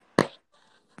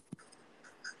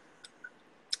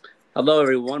Hello,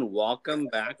 everyone. Welcome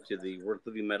back to the Worth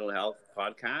Living Mental Health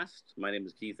podcast. My name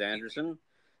is Keith Anderson,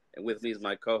 and with me is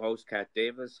my co-host Kat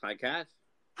Davis. Hi, Kat.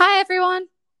 Hi, everyone.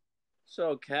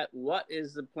 So, Kat, what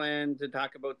is the plan to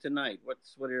talk about tonight? What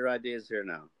are your ideas here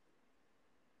now?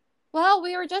 Well,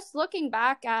 we were just looking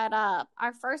back at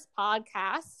our first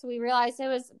podcast. We realized it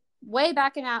was way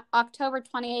back in October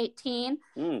 2018.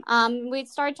 Hmm. We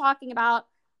started talking about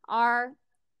our,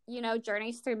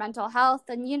 journeys through mental health.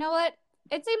 And you know what?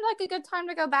 It seemed like a good time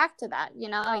to go back to that.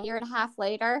 A year and a half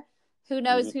later, who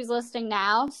knows Hmm. who's listening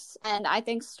now? And I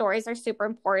think stories are super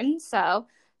important. So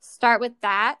start with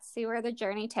that, see where the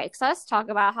journey takes us, talk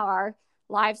about how our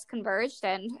lives converged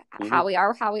and Hmm. how we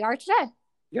are today.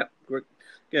 Yep. Great.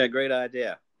 Yeah, great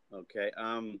idea. Okay.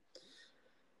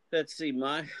 Let's see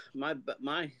my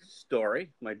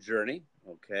story, my journey.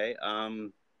 Okay.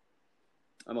 I'm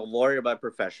a lawyer by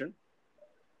profession.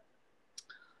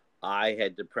 I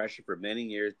had depression for many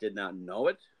years. Did not know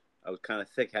it. I was kind of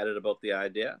thick-headed about the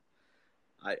idea.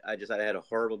 I had a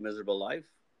horrible, miserable life.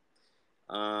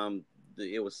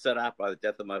 It was set up by the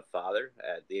death of my father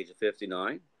at the age of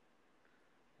 59.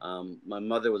 My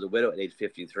mother was a widow at age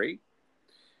 53.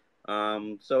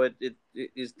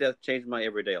 His death changed my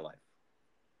everyday life.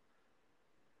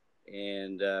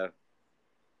 And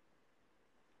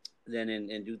then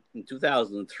in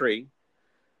 2003,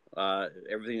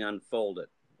 everything unfolded.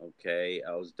 Okay.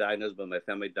 I was diagnosed by my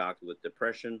family doctor with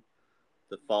depression.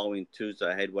 The following Tuesday,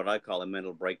 I had what I call a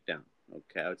mental breakdown.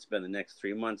 Okay. I would spend the next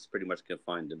 3 months pretty much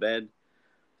confined to bed.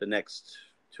 The next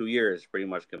 2 years pretty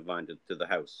much confined to the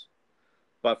house,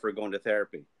 but for going to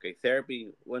therapy. Okay,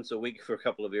 therapy once a week for a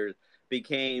couple of years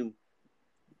became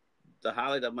the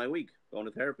highlight of my week. Going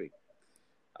to therapy.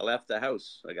 I left the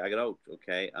house. I got out.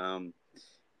 Okay,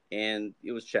 and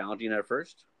it was challenging at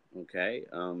first. Okay,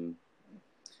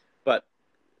 but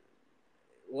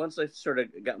once I sort of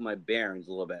got my bearings a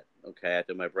little bit. Okay,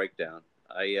 after my breakdown,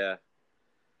 I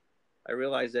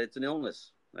realized that it's an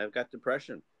illness. I've got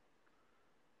depression.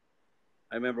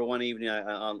 I remember one evening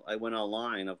I went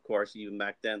online. Of course, even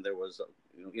back then there was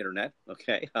internet.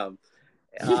 Okay,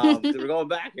 we're going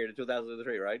back here to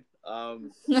 2003, right?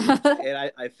 And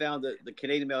I found the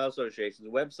Canadian Mental Health Association's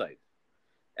website,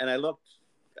 and I looked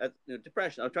at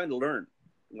depression. I was trying to learn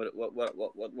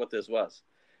what this was,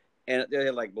 and they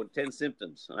had like about 10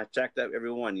 symptoms. And I checked out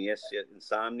every one. Yes,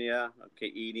 insomnia. Okay,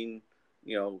 eating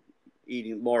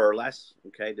more or less.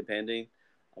 Okay, depending.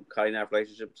 Cutting off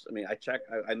relationships. I mean,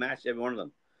 I matched every one of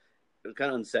them. It was kind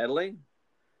of unsettling,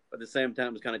 but at the same time,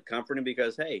 it was kind of comforting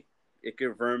because hey, it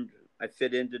confirmed I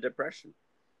fit into depression.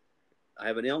 I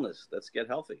have an illness. Let's get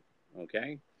healthy.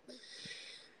 Okay.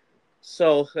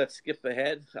 So let's skip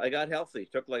ahead. I got healthy.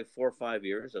 It took like 4 or 5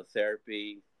 years of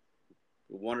therapy,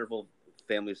 wonderful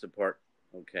family support.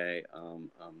 Okay.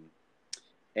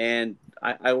 And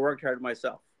I worked hard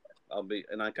myself.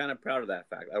 And I'm kind of proud of that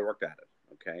fact. I worked at it.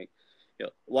 Okay.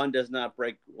 One does not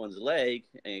break one's leg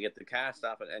and you get the cast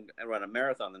off and run a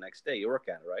marathon the next day. You work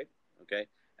at it, right? Okay.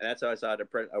 And that's how I saw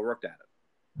depression. I worked at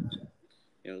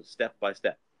it, step by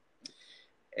step.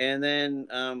 And then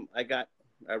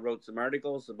I wrote some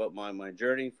articles about my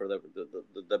journey for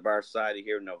the Bar Society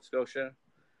here in Nova Scotia,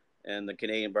 and the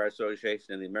Canadian Bar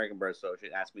Association and the American Bar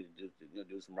Association asked me to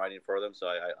do some writing for them, so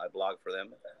I blogged for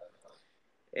them.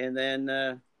 And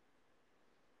then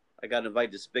I got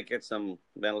invited to speak at some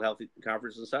mental health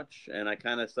conference and such, and I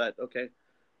kind of thought, okay,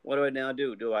 what do I now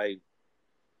do? Do I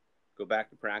go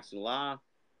back to practicing law?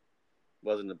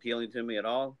 Wasn't appealing to me at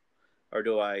all, or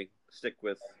do I stick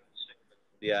with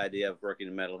the idea of working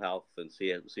in mental health and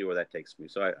see where that takes me?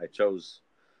 So I chose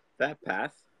that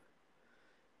path,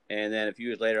 and then a few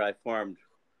years later, I formed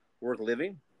Worth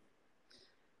Living.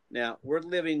 Now, Worth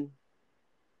Living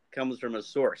comes from a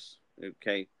source,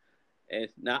 okay, and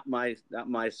it's not my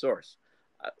source.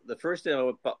 The first day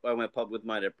I went public with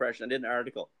my depression, I did an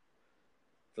article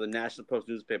for the National Post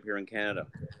newspaper here in Canada,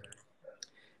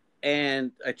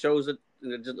 and I chose it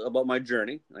just about my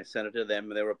journey. I sent it to them,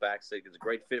 and they wrote back saying it's a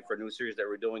great fit for a new series that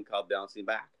we're doing called Bouncing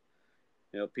Back.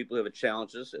 People who have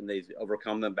challenges and they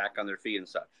overcome them back on their feet and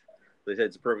such. They said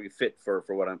it's a perfect fit for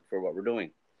what we're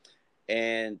doing,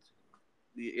 and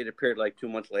it appeared like 2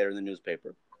 months later in the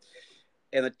newspaper.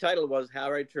 And the title was "How I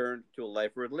Returned to a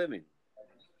Life Worth Living."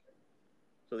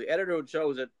 So the editor who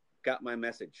chose it got my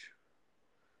message.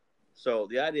 So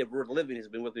the idea of worth living has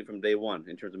been with me from day one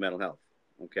in terms of mental health.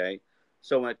 Okay,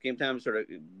 so when it came time to sort of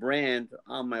brand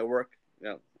on my work,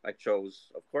 I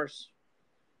chose, of course,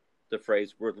 the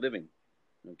phrase "worth living."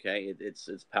 Okay,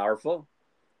 it's powerful,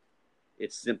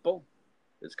 it's simple,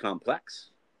 it's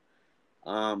complex,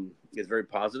 it's very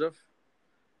positive,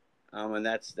 and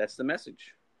that's the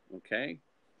message. Okay,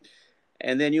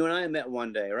 And then you and I met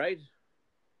one day, right?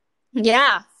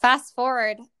 Yeah. Fast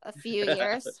forward a few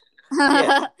years.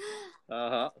 Yeah.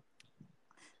 Uh-huh.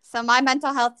 So my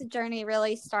mental health journey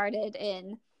really started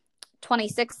in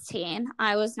 2016.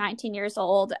 I was 19 years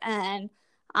old and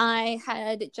I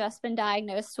had just been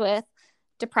diagnosed with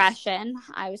depression.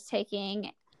 I was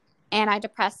taking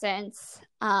antidepressants.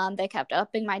 They kept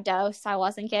upping my dose. I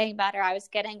wasn't getting better. I was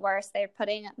getting worse. They were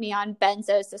putting me on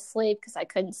benzos to sleep because I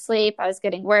couldn't sleep. I was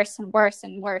getting worse and worse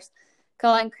and worse,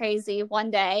 going crazy.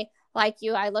 One day, like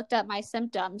you, I looked up my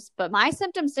symptoms, but my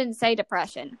symptoms didn't say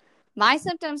depression. My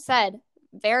symptoms said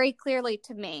very clearly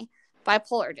to me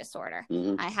bipolar disorder.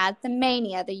 Mm-hmm. I had the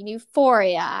mania, the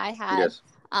euphoria. I had Yes.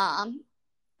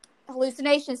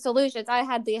 hallucinations, delusions. I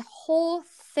had the whole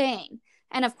thing.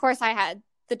 And of course, I had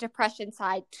the depression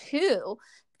side too,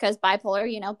 because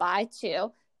bipolar, bi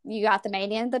too. You got the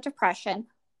mania and the depression.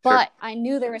 But Sure. I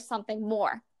knew there was something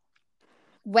more.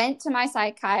 Went to my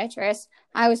psychiatrist.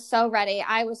 I was so ready.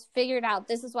 I was figured out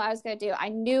this is what I was going to do. I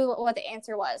knew what the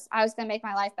answer was. I was going to make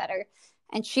my life better.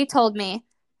 And she told me,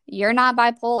 you're not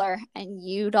bipolar and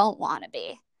you don't want to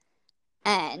be.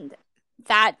 And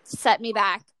that set me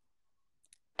back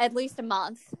at least a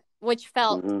month, which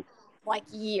felt like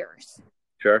years.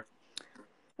 Sure.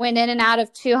 Went in and out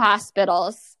of 2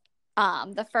 hospitals.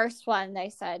 The first one, they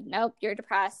said, nope, you're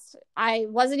depressed. I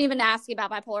wasn't even asking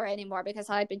about bipolar anymore because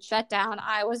I had been shut down.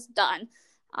 I was done.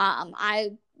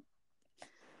 I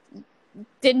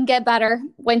didn't get better.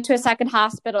 Went to a second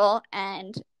hospital,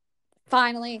 and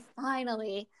finally,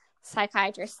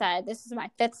 psychiatrist said, this is my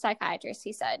 5th psychiatrist.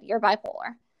 He said, you're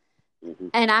bipolar. Mm-hmm.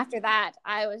 And after that,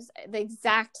 I was the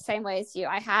exact same way as you.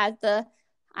 I had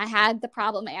the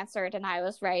problem answered, and I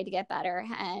was ready to get better.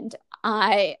 And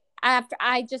I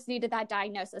just needed that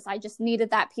diagnosis. I just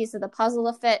needed that piece of the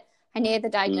puzzle to fit. I needed the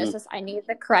diagnosis. I needed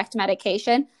the correct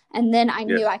medication, and then I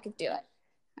knew I could do it.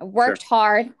 I worked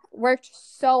hard, worked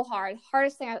so hard,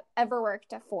 hardest thing I've ever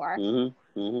worked for.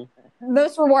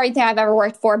 Most rewarding thing I've ever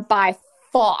worked for by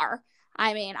far.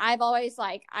 I mean, I've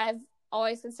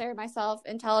always considered myself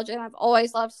intelligent. I've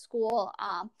always loved school.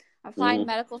 I'm applying to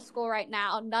medical school right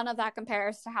now. None of that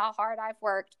compares to how hard I've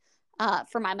worked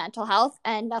for my mental health,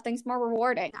 and nothing's more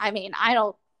rewarding. I mean,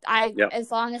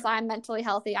 as long as I'm mentally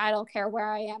healthy, I don't care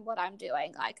where I am, what I'm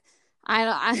doing. Like,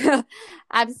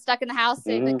 I'm stuck in the house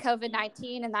due to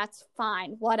COVID-19, and that's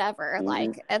fine. Whatever.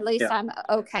 Like, at least I'm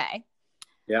okay.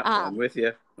 Yeah, I'm with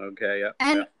you. Okay,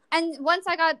 yeah. And once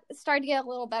I started to get a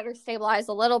little better, stabilized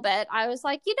a little bit, I was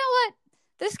like, you know what?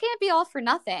 This can't be all for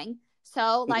nothing.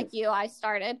 So, like you, I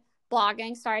started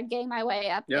blogging, started getting my way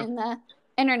up in the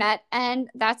internet, and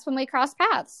that's when we crossed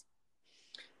paths.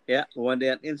 Yeah, one day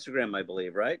on Instagram, I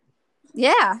believe, right?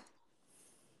 Yeah.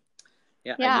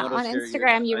 Yeah, on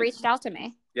Instagram, you reached out to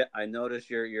me. Yeah, I noticed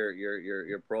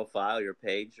your profile, your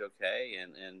page, okay,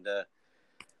 and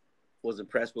was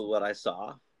impressed with what I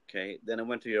saw. Okay, then I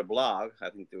went to your blog. I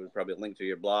think there was probably a link to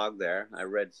your blog there. I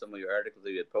read some of your articles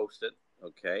that you had posted.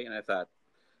 Okay, and I thought,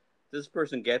 this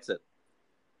person gets it.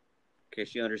 Okay,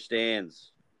 she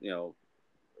understands,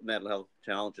 mental health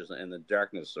challenges and the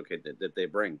darkness, okay, that they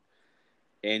bring.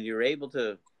 And you're able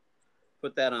to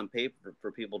put that on paper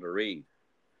for people to read.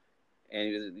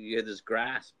 And you had this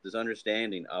grasp, this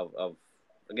understanding of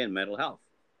again, mental health.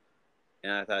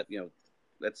 And I thought,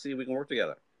 let's see if we can work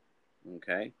together.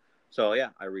 Okay. So, yeah,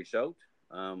 I reached out.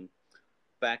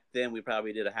 Back then, we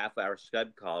probably did a half-hour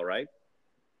Skype call, right?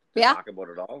 To talk about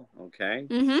it all. Okay.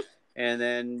 Mm-hmm. And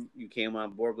then you came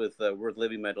on board with Worth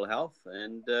Living Mental Health.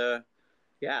 And,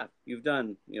 yeah, you've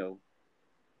done,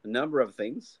 a number of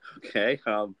things. Okay.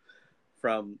 That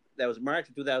was March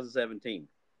of 2017.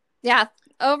 Yeah.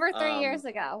 Over 3 years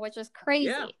ago, which is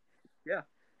crazy. Yeah.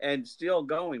 And still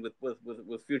going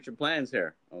with future plans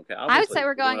here. Okay. I would say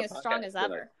we're going as strong as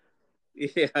ever.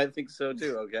 Yeah, I think so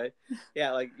too. Okay,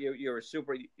 yeah, like you were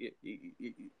super. You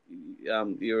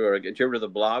were a contributor to the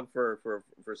blog for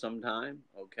some time.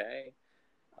 Okay,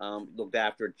 looked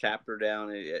after a chapter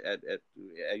down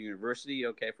at university.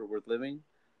 Okay, for Worth Living.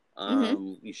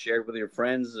 You shared with your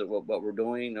friends what we're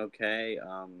doing. Okay,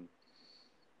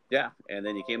 yeah, and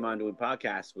then you came on doing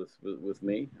podcasts with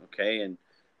me. Okay, and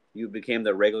you became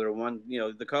the regular one.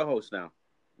 The co-host now.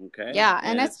 Okay. Yeah,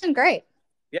 and it's been great.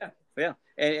 Yeah. Yeah,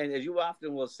 and as you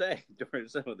often will say during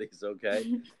some of these,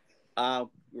 okay,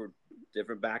 we're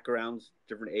different backgrounds,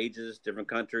 different ages, different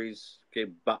countries,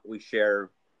 okay, but we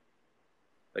share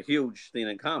a huge thing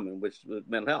in common, which is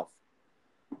mental health.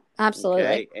 Absolutely.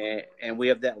 Okay? And we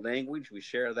have that language. We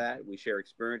share that. We share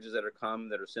experiences that are common,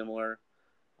 that are similar,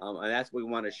 and that's what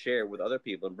we want to share with other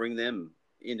people and bring them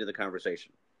into the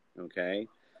conversation. Okay,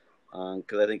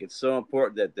 because I think it's so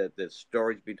important that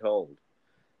stories be told.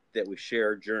 that we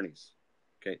share journeys.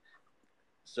 Okay,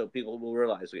 so people will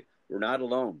realize we're not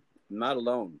alone. I'm not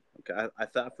alone. Okay, I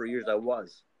thought for years I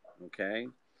was. Okay,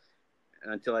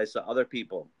 until I saw other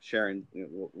people sharing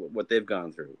what they've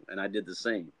gone through, and I did the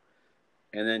same.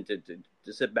 And then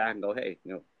to sit back and go, hey,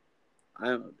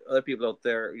 other people out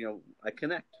there, I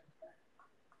connect.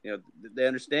 They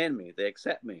understand me, they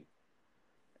accept me,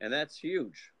 and that's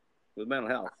huge with mental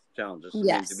health challenges.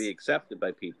 Yes. I mean, to be accepted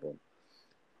by people.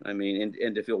 I mean,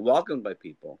 and to feel welcomed by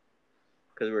people,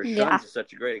 because we're shunned to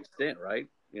such a great extent, right?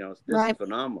 This is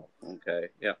phenomenal. Okay,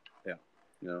 yeah.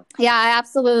 Yeah, I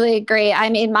absolutely agree. I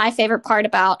mean, my favorite part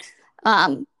about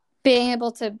being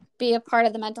able to be a part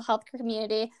of the mental health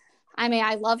community, I mean,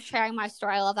 I love sharing my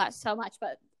story. I love that so much.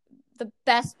 But the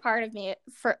best part of me,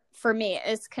 for me,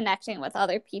 is connecting with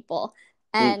other people.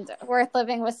 And Worth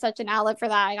Living was such an outlet for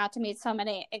that. I got to meet so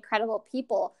many incredible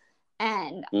people.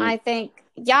 And I think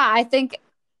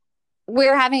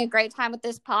we're having a great time with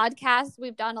this podcast.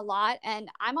 We've done a lot. And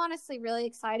I'm honestly really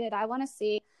excited. I want to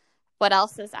see what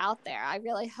else is out there. I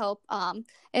really hope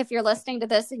if you're listening to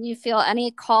this and you feel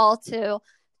any call to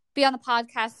be on the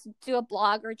podcast, do a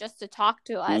blog, or just to talk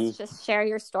to us, just share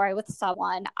your story with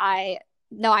someone. I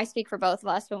know I speak for both of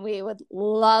us, but we would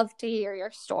love to hear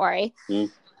your story.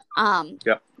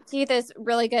 Keith is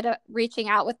really good at reaching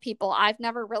out with people. I've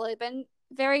never really been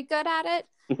very good at it.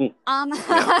 But I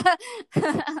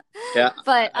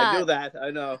do that. I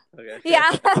know. Okay.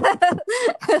 Yeah.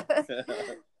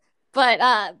 But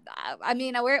I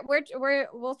mean,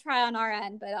 we'll try on our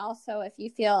end. But also, if you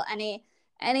feel any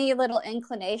little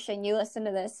inclination, you listen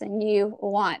to this and you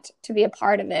want to be a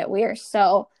part of it, we're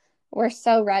so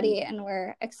ready and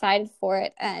we're excited for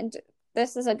it. And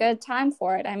this is a good time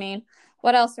for it. I mean,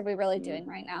 what else are we really doing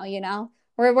right now?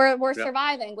 We're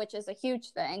surviving, which is a huge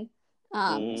thing.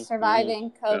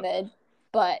 Surviving COVID.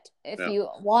 But if you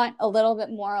want a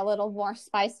little more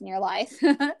spice in your life,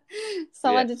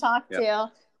 someone to talk to.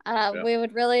 We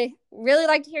would really, really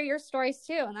like to hear your stories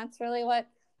too. And that's really what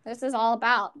this is all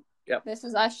about. This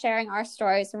is us sharing our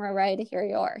stories and we're ready to hear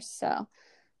yours. So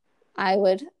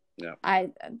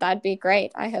that'd be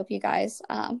great. I hope you guys,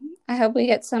 I hope we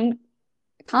get some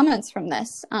comments from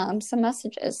this, some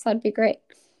messages. That'd be great.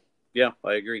 Yeah,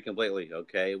 I agree completely.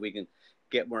 Okay. We can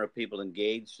get more people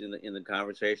engaged in the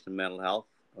conversation of mental health.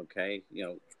 Okay.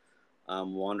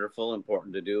 Wonderful,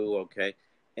 important to do. Okay.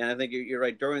 And I think you're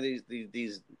right. During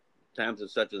these times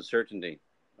of such uncertainty,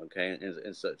 okay,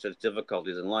 and such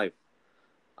difficulties in life,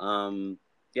 for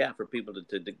people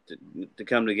to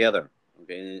come together,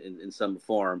 okay, in some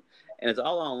form, and it's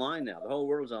all online now. The whole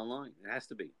world is online. It has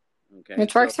to be, okay,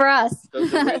 which works for us.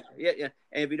 And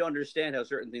if you don't understand how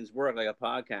certain things work, like a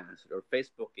podcast or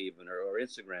Facebook, even or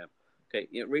Instagram, okay,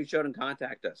 reach out and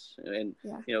contact us, and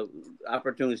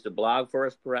opportunities to blog for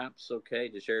us, perhaps, okay,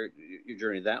 to share your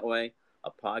journey that way. A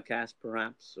podcast,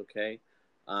 perhaps. Okay,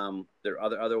 there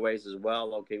are other ways as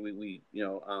well. Okay,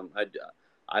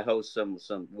 I host some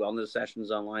wellness sessions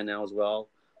online now as well.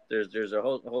 There's a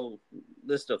whole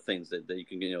list of things that you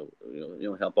can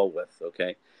help out with.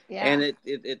 Okay, and it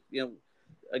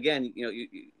again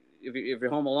if you're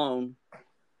home alone,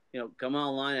 come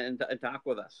online and talk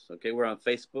with us. Okay, we're on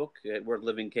Facebook at Worth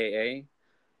Living KA.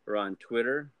 We're on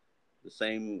Twitter, the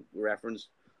same reference,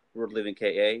 Worth Living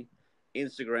KA.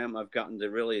 Instagram, I've gotten to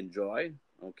really enjoy.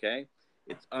 Okay,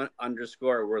 it's _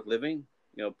 Worth Living.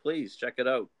 Please check it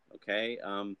out. Okay,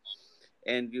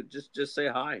 and you just say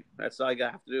hi. That's all I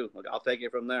have to do. I'll take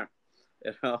it from there.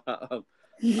 Because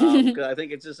I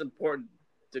think it's just important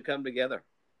to come together.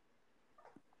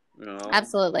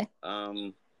 Absolutely.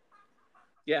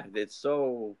 It's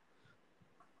so.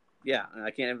 Yeah, and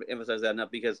I can't emphasize that enough,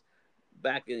 because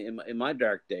back in my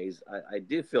dark days, I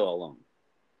did feel alone.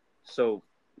 So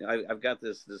I've got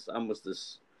this almost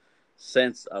this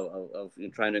sense of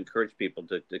trying to encourage people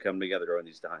to come together during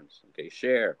these times. Okay,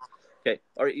 share. Okay,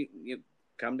 or you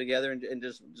come together and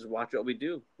just watch what we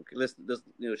do. Okay, listen,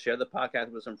 share the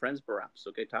podcast with some friends, perhaps.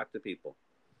 Okay, talk to people.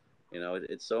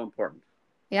 It's so important.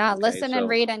 Yeah, okay, listen and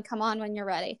read and come on when you're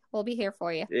ready. We'll be here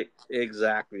for you.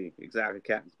 Exactly,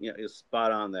 Kat. You're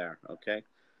spot on there. Okay,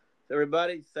 so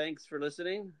everybody, thanks for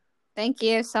listening. Thank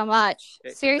you so much.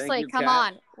 Okay, seriously, come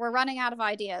on. We're running out of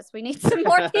ideas. We need some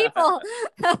more people.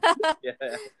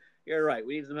 Yeah, you're right.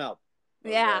 We need some help.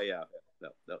 Yeah.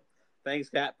 No. Thanks,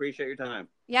 Kat. Appreciate your time.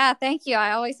 Yeah, thank you.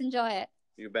 I always enjoy it.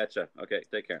 You betcha. Okay,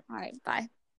 take care. All right, bye.